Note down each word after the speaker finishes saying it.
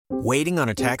Waiting on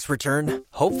a tax return?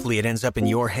 Hopefully it ends up in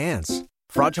your hands.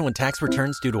 Fraudulent tax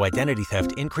returns due to identity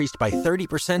theft increased by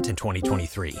 30% in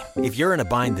 2023. If you're in a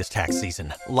bind this tax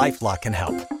season, LifeLock can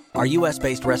help. Our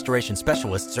U.S.-based restoration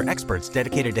specialists are experts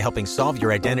dedicated to helping solve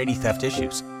your identity theft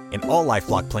issues. And all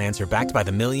LifeLock plans are backed by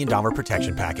the $1 Million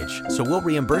Protection Package. So we'll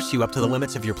reimburse you up to the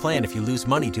limits of your plan if you lose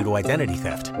money due to identity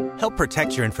theft. Help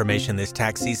protect your information this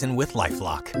tax season with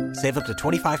LifeLock. Save up to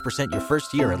 25% your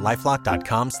first year at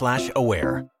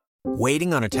LifeLock.com/aware.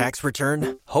 Waiting on a tax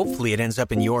return? Hopefully it ends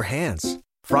up in your hands.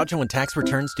 Fraudulent tax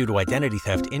returns due to identity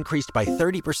theft increased by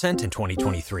 30% in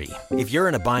 2023. If you're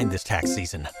in a bind this tax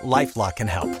season, LifeLock can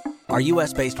help. Our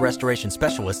U.S.-based restoration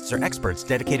specialists are experts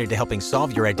dedicated to helping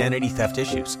solve your identity theft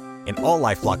issues. And all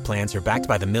LifeLock plans are backed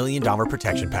by the $1 Million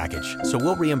Protection Package. So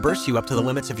we'll reimburse you up to the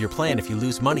limits of your plan if you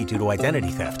lose money due to identity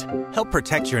theft. Help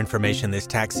protect your information this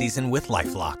tax season with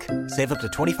LifeLock. Save up to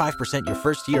 25% your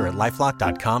first year at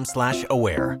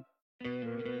LifeLock.com/aware.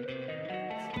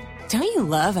 Don't you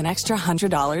love an extra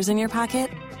 $100 in your pocket?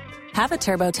 Have a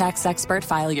TurboTax expert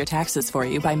file your taxes for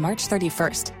you by March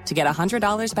 31st to get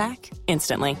 $100 back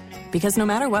instantly. Because no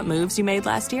matter what moves you made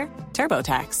last year,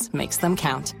 TurboTax makes them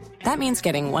count. That means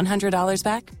getting $100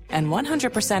 back and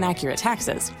 100% accurate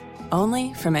taxes,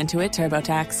 only from Intuit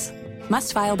TurboTax.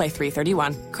 Must file by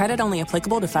 3/31. Credit only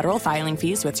applicable to federal filing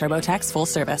fees with TurboTax full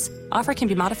service. Offer can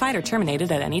be modified or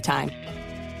terminated at any time.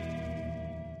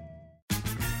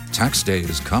 Tax day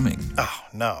is coming. Oh,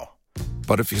 no.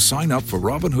 But if you sign up for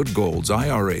Robinhood Gold's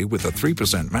IRA with a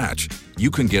 3% match, you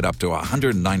can get up to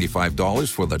 $195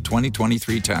 for the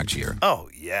 2023 tax year. Oh,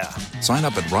 yeah. Sign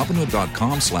up at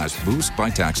Robinhood.com/boost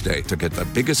by tax day to get the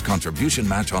biggest contribution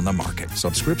match on the market.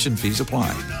 Subscription fees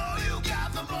apply.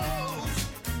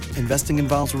 Investing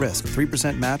involves risk.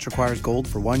 3% match requires gold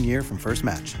for 1 year from first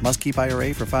match. Must keep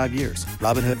IRA for 5 years.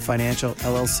 Robinhood Financial,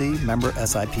 LLC, member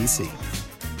SIPC.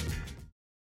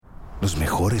 Los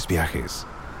mejores viajes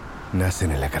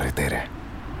nacen en la carretera,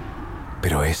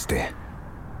 pero este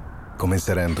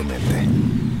comenzará en tu mente.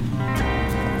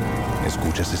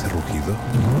 ¿Escuchas ese rugido?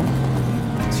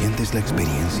 ¿Sientes la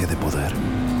experiencia de poder?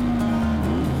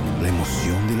 ¿La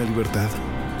emoción de la libertad?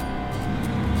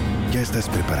 Ya estás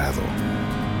preparado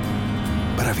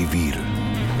para vivir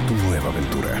tu nueva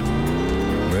aventura.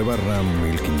 Nueva Ram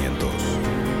 1500,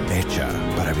 hecha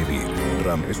para vivir.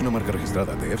 Ram es una marca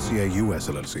registrada de FCA US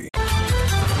LLC.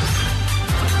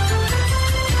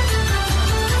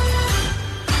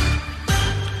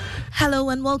 Hello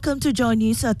and welcome to Joy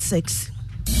News at 6.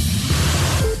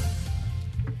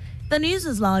 The news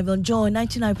is live on Joy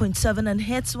 99.7 and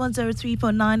hits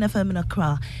 103.9 FM in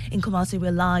Accra. In Kumasi,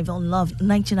 we're live on Love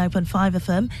 99.5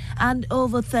 FM and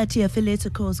over 30 affiliates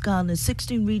across Ghana's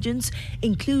 16 regions,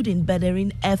 including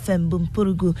Bederin FM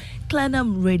Bumpurugu,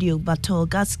 Clenham Radio Bato,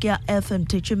 Gaskia FM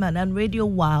Techiman, and Radio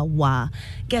Wawa.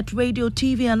 Get radio,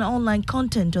 TV, and online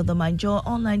content on the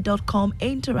myjoyonline.com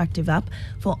interactive app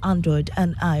for Android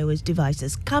and iOS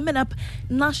devices. Coming up,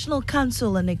 National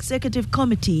Council and Executive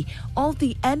Committee of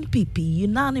the NPP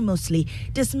unanimously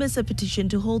dismiss a petition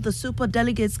to hold the Super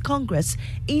Delegates Congress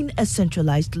in a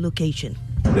centralized location.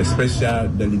 The special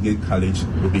delegate college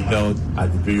will be held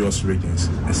at the various regions,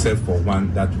 except for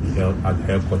one that will be held at the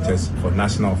headquarters for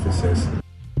national officers.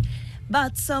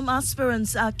 But some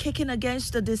aspirants are kicking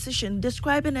against the decision,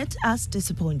 describing it as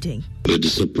disappointing. We're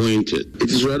disappointed. It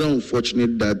is rather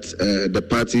unfortunate that the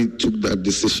party took that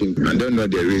decision. I don't know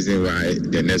the reason why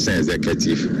the national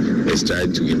executive is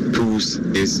trying to impose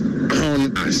this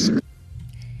on us.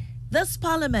 This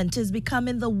parliament is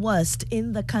becoming the worst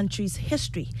in the country's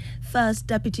history. First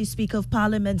Deputy Speaker of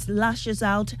Parliament lashes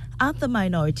out at the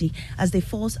minority as they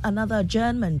force another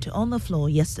adjournment on the floor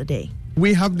yesterday.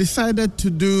 We have decided to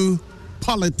do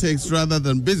politics rather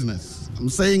than business. I'm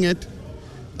saying it,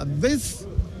 that this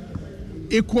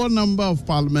equal number of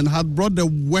parliament had brought the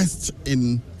worst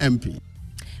in MP.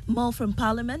 More from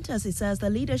Parliament as he says the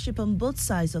leadership on both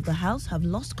sides of the House have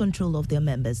lost control of their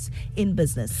members in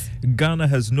business. Ghana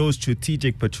has no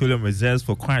strategic petroleum reserves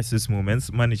for crisis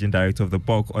moments. Managing Director of the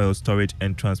Bulk Oil Storage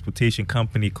and Transportation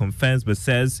Company confirms but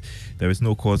says there is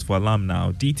no cause for alarm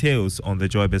now. Details on the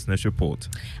Joy Business Report.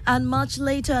 And much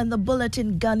later in the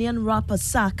bulletin, Ghanaian rapper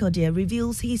Sarkodie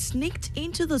reveals he sneaked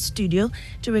into the studio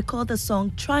to record the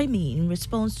song Try Me in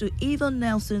response to Evan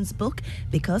Nelson's book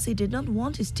because he did not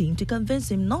want his team to convince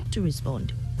him not to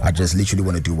respond. I just literally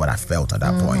want to do what I felt at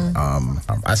that point.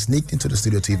 I sneaked into the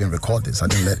studio to even record this. I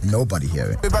didn't let nobody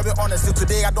hear it.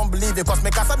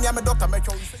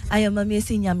 I am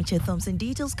Amiesi Nyamiche Thompson.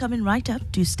 Details coming right up.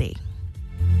 Do stay.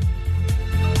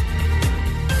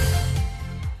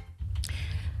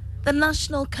 The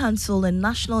National Council and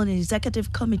National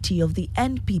Executive Committee of the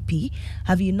NPP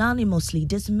have unanimously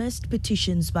dismissed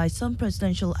petitions by some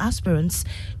presidential aspirants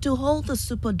to hold the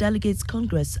Super Delegates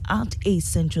Congress at a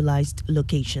centralized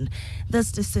location.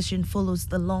 This decision follows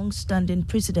the long-standing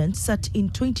precedent set in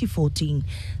 2014.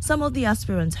 Some of the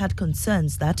aspirants had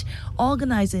concerns that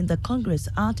organizing the Congress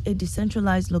at a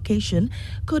decentralized location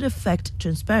could affect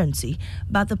transparency,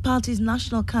 but the party's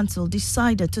National Council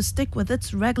decided to stick with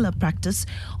its regular practice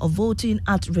of voting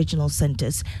at regional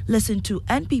centers. Listen to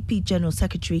NPP General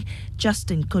Secretary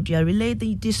Justin Kodia relay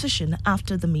the decision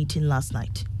after the meeting last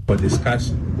night. For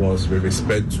discussion was with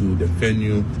respect to the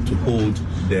venue to hold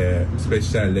the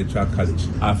Special Electoral College.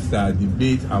 After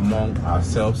debate among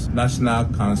ourselves, National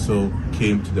Council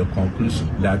came to the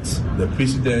conclusion that the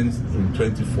precedent in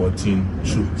 2014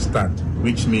 should stand,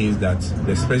 which means that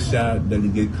the Special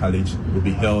Delegate College will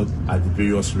be held at the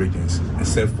various regions,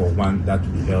 except for one that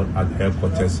will be held at the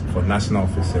headquarters for national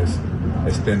officers,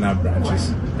 external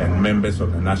branches, and members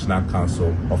of the National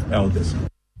Council of Elders.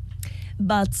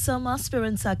 But some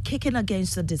aspirants are kicking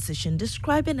against the decision,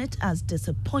 describing it as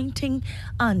disappointing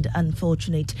and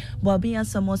unfortunate. Boabi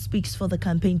Asamoah speaks for the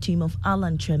campaign team of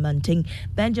Alan Tremanting,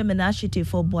 Benjamin Ashite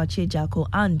for Boache Jako,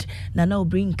 and Nana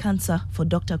Obrin Cancer for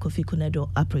Dr. Kofi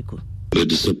Kunedo Apreku. We're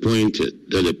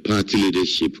disappointed that the party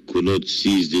leadership could not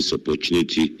seize this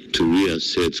opportunity to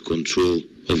reassert control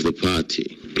of the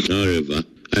party. However,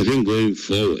 I think going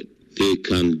forward, they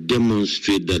can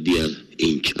demonstrate that they are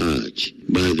in charge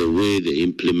by the way they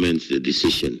implement the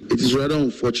decision. It is rather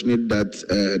unfortunate that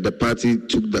the party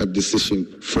took that decision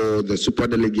for the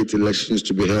superdelegate elections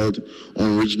to be held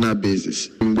on regional basis.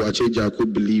 Boache Jako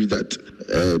believed that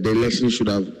the election should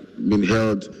have been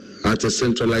held at a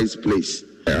centralized place.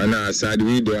 On our side,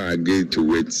 we don't agree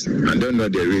to it. I don't know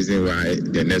the reason why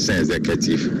the national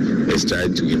executive is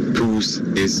trying to impose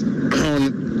this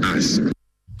on us.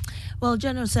 Well,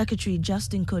 General Secretary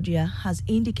Justin Kodia has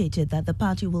indicated that the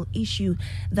party will issue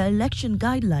the election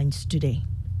guidelines today.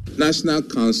 National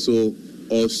Council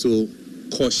also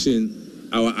cautioned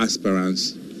our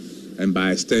aspirants and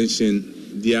by extension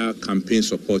their campaign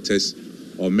supporters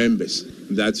or members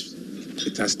that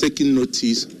it has taken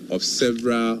notice of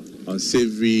several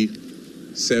unsavory,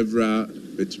 several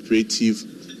repetitive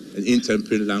and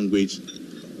intemperate language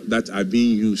that are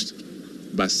being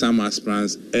used by some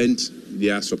aspirants and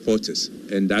their supporters,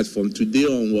 and that from today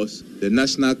onwards, the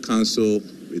National Council,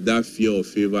 without fear or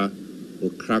favor, will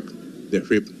crack the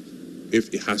whip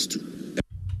if it has to.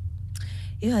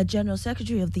 You heard General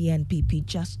Secretary of the NPP,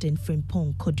 Justin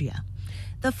Frimpong Kodia.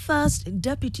 The first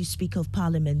Deputy Speaker of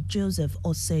Parliament, Joseph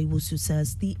Osei-Wusu,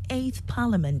 says the 8th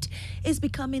Parliament is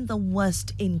becoming the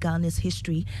worst in Ghana's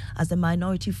history as the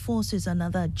minority forces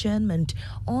another adjournment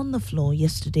on the floor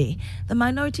yesterday. The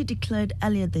minority declared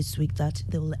earlier this week that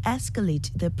they will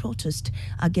escalate their protest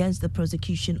against the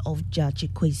prosecution of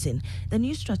Judge Kwesi. The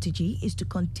new strategy is to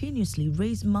continuously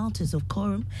raise martyrs of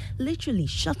quorum, literally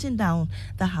shutting down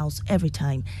the House every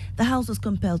time. The House was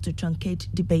compelled to truncate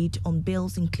debate on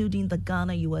bills, including the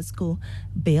Ghana USCO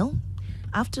bill,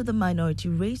 after the minority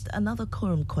raised another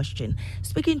quorum question.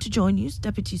 Speaking to Joy News,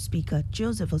 Deputy Speaker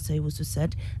Joseph Osei-Wusu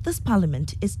said this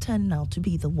parliament is turning out to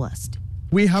be the worst.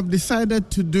 We have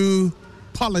decided to do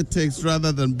politics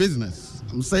rather than business.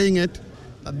 I'm saying it,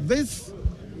 that this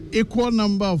equal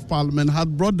number of parliament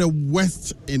had brought the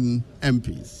worst in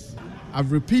MPs.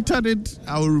 I've repeated it,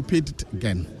 I will repeat it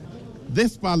again.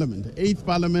 This parliament, 8th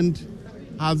parliament,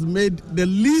 has made the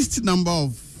least number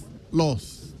of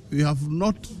laws. We have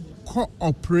not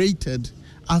cooperated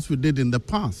as we did in the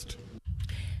past.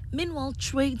 Meanwhile,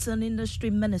 Trades and Industry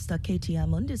Minister Katie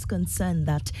Hammond is concerned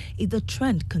that if the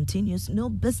trend continues, no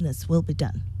business will be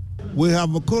done. We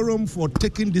have a quorum for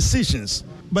taking decisions.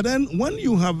 But then when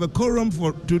you have a quorum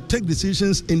to take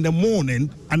decisions in the morning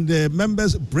and the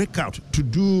members break out to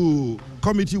do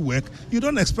committee work, you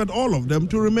don't expect all of them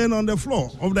to remain on the floor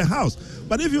of the House.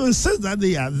 But if you insist that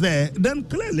they are there, then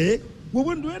clearly we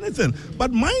won't do anything.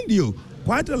 But mind you,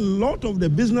 quite a lot of the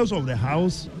business of the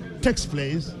House takes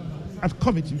place at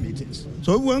committee meetings.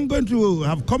 So if we're going to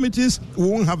have committees, we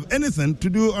won't have anything to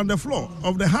do on the floor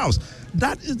of the House.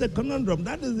 That is the conundrum.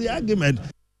 That is the argument.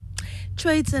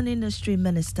 Trades and Industry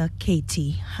Minister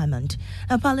Katie Hammond.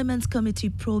 A Parliament's committee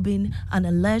probing an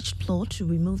alleged plot to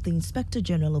remove the Inspector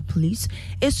General of Police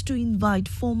is to invite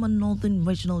former Northern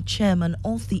Regional Chairman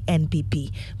of the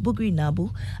NPP, Bugri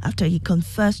Nabu, after he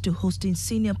confessed to hosting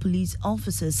senior police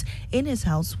officers in his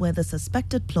house where the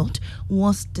suspected plot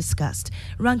was discussed.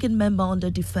 Ranking member on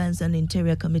the Defense and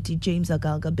Interior Committee, James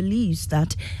Agalga, believes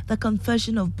that the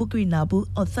confession of Bugri Nabu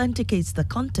authenticates the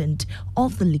content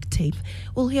of the leaked tape.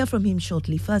 We'll hear from him shortly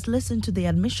shortly. First, listen to the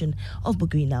admission of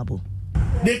Bugui Nabu.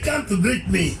 They come to greet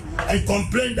me and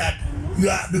complain that you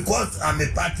are, because I'm a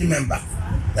party member,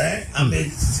 I'm a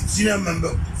senior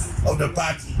member of the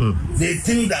party. They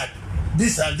think that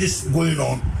this going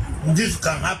on, this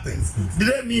can happen. Do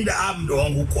they mean that I'm the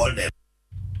one who called them?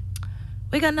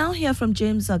 We can now hear from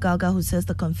James Agaga, who says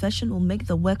the confession will make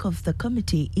the work of the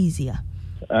committee easier.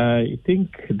 I think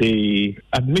the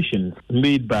admissions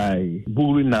made by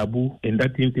Bugui Nabu in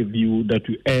that interview that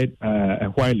we had a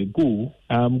while ago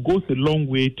goes a long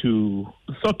way to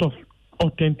sort of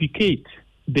authenticate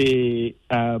the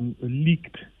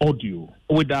leaked audio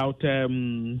without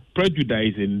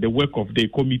prejudicing the work of the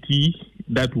committee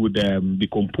that would be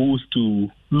composed to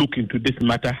look into this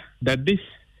matter, that this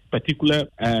particular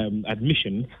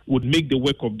admission would make the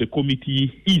work of the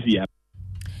committee easier.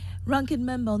 Ranking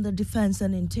member on the Defence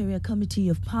and Interior Committee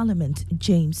of Parliament,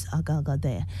 James Agaga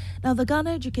there. Now, the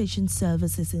Ghana Education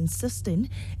Service is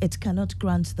insisting it cannot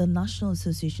grant the National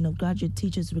Association of Graduate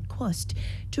Teachers' request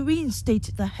to reinstate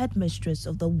the headmistress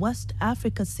of the West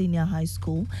Africa Senior High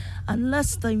School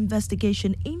unless the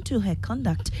investigation into her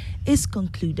conduct is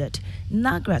concluded.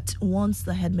 NAGRAT wants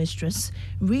the headmistress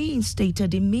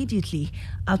reinstated immediately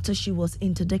after she was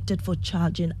interdicted for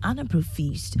charging unapproved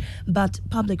fees. But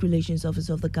Public Relations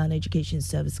Officer of the Ghana Education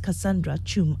Service, Cassandra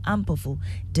Chum Ampofu,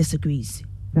 disagrees.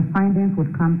 The findings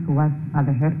would come to us at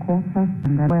the headquarters,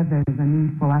 and then where there is a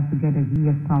need for us to get a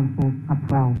GS Council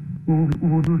approval, we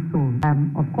will do so.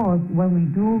 Of course, when we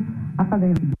do, after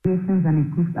the investigations and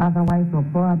it proves otherwise, or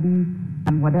probably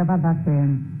and whatever that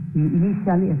we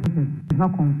initially assessed is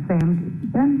not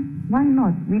confirmed, then why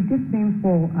not? We did things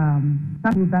for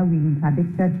that we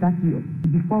interdicted,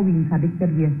 before we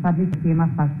interdicted, we established a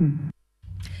prima facie.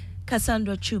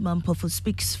 Cassandra Chumampofu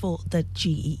speaks for the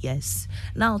GES.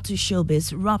 Now to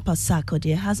showbiz, rapper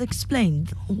Sarkodie has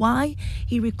explained why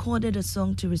he recorded a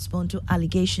song to respond to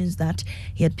allegations that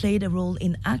he had played a role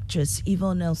in actress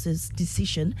Yvonne Els's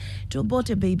decision to abort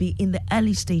a baby in the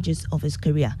early stages of his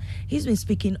career. He's been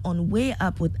speaking on Way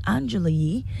Up with Angela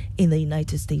Yee in the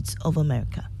United States of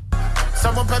America.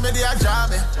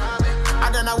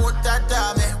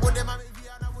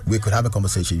 We could have a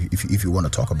conversation if you want to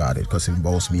talk about it, because it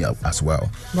involves me as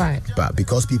well. Right. But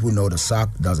because people know the SAC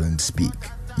doesn't speak,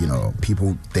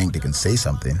 people think they can say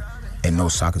something and no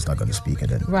SAC is not going to speak, and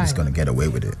then it's going to get away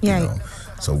with it. Yeah.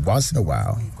 So once in a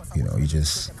while, you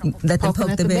just let them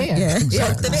poke the bear. Yeah. Exactly.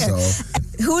 Poke the bear.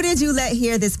 So, who did you let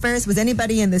hear this first? Was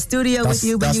anybody in the studio with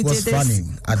you when you did this? That's what's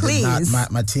funny. Please.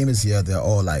 My team is here. They're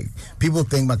all like, people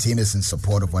think my team is in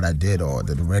support of what I did or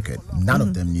the record. None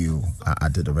of them knew I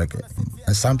did the record.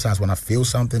 And sometimes when I feel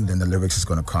something, then the lyrics is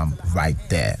going to come right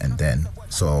there and then.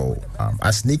 So I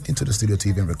sneaked into the studio to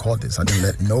even record this. I didn't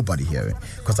let nobody hear it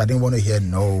because I didn't want to hear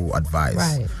no advice.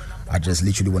 Right. I just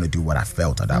literally want to do what I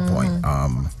felt at that point.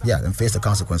 And face the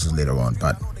consequences later on.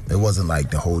 But it wasn't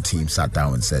like the whole team sat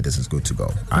down and said, this is good to go.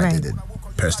 I did it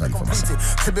personally for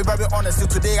myself. To be very honest,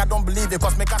 today I don't believe it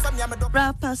because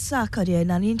Rapper Sarkodie in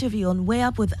an interview on Way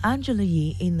Up with Angela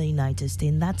Yee in the United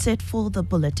States. That's it for the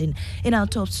bulletin. In our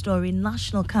top story,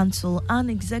 National Council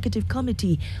and Executive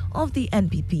Committee of the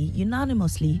NPP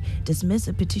unanimously dismissed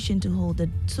a petition to hold a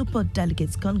Super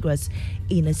Delegates Congress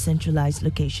in a centralized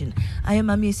location. I am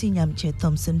Amiesi Nyamche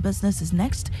Thompson. Business is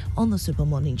next on the Super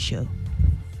Morning Show.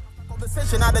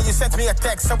 Now that you sent me a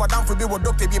text, someone down for me with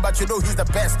Dr. B, but you know he's the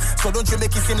best. So don't you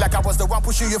make it seem like I was the one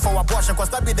pushing you for abortion,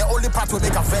 cause that be the only part we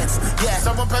make offense. Yeah,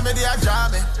 someone pay me the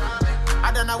ajame.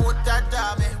 I don't know what that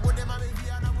dame.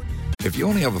 If you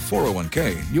only have a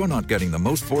 401k, you're not getting the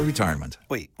most for retirement.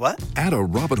 Wait, what? Add a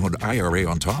Robinhood IRA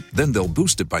on top, then they'll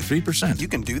boost it by 3%. You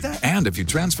can do that? And if you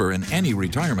transfer in any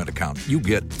retirement account, you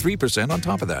get 3% on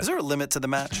top of that. Is there a limit to the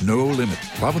match? No limit.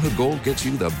 Robinhood Gold gets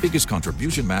you the biggest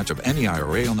contribution match of any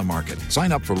IRA on the market.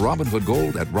 Sign up for Robinhood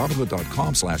Gold at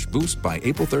Robinhood.com/boost by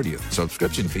April 30th.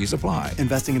 Subscription fees apply.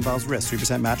 Investing involves risk.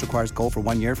 3% match requires gold for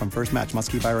 1 year from first match.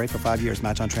 Must keep IRA for 5 years.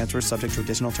 Match on transfers subject to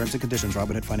additional terms and conditions.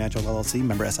 Robinhood Financial LLC,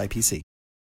 member SIPC.